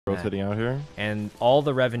rotating out here, and all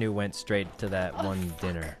the revenue went straight to that one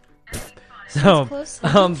dinner. So,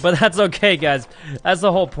 but that's okay, guys. That's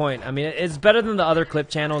the whole point. I mean, it's better than the other clip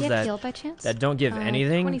channels that don't give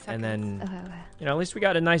anything, and then you know, at least we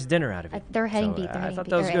got a nice dinner out of it. They're heading so, beat. I thought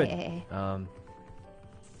that was good. All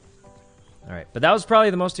right, but that was probably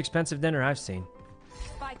the most expensive dinner I've seen.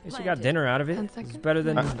 At least we got dinner out of it. It's better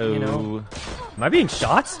than you know. Am I being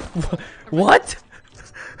shot? What?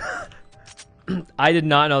 I did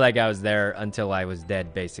not know that guy was there until I was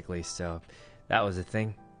dead, basically. So that was a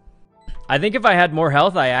thing. I think if I had more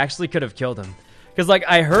health, I actually could have killed him. Because, like,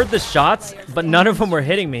 I heard the shots, but none of them were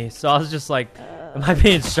hitting me. So I was just like, am I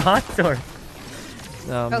being shot? Or...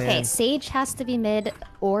 Oh, okay, man. Sage has to be mid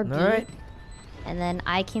or B. All right. And then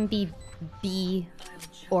I can be B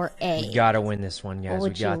or A. We gotta win this one, guys. What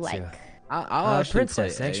would We got you like? to. I'll actually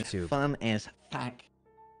Princess, play thanks to. fun as fuck.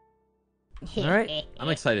 All right. I'm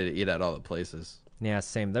excited to eat at all the places. Yeah,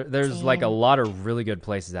 same. There's like a lot of really good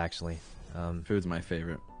places, actually. Food's my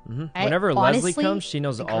favorite. Whenever Leslie comes, she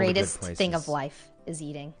knows all the good places. The greatest thing of life is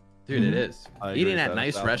eating. Dude, it is. I Eating agree at with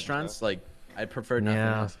nice that. restaurants, like, I prefer nothing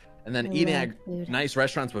else. And then eating at nice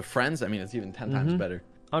restaurants with friends, I mean, it's even 10 times better.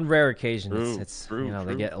 On rare occasions, True, you know,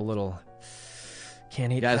 they get a little...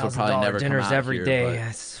 Can't eat You guys will probably never come dinners out every here, day. but-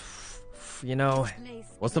 It's, you know...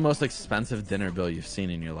 What's the most expensive dinner bill you've seen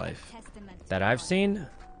in your life? That I've seen?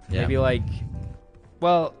 Yeah. Maybe like...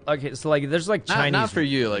 Well, okay, so like there's like Chinese... Not for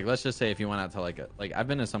you. Like, let's just say if you went out to like a... Like, I've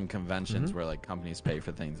been to some conventions where like companies pay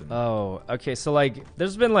for things. And... Oh, okay, so like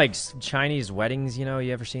there's been like Chinese weddings, you know,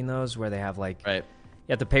 you ever seen those? Where they have like... Right.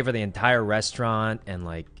 You have to pay for the entire restaurant and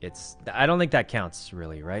like it's... I don't think that counts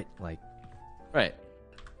really, right? Like... Right.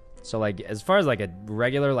 So like as far as like a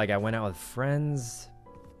regular, like I went out with friends...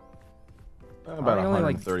 About only,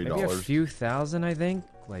 like, $130. maybe a few thousand, I think.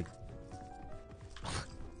 Like...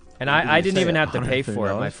 And I didn't even have to pay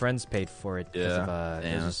for it. My friends paid for it because of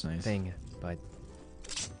that's nice. thing. But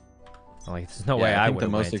like, there's no Yeah, way I I think would. the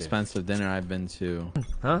most expensive dinner I've been to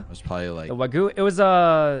was probably like the Wagyu. It was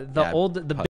the Yeah, old the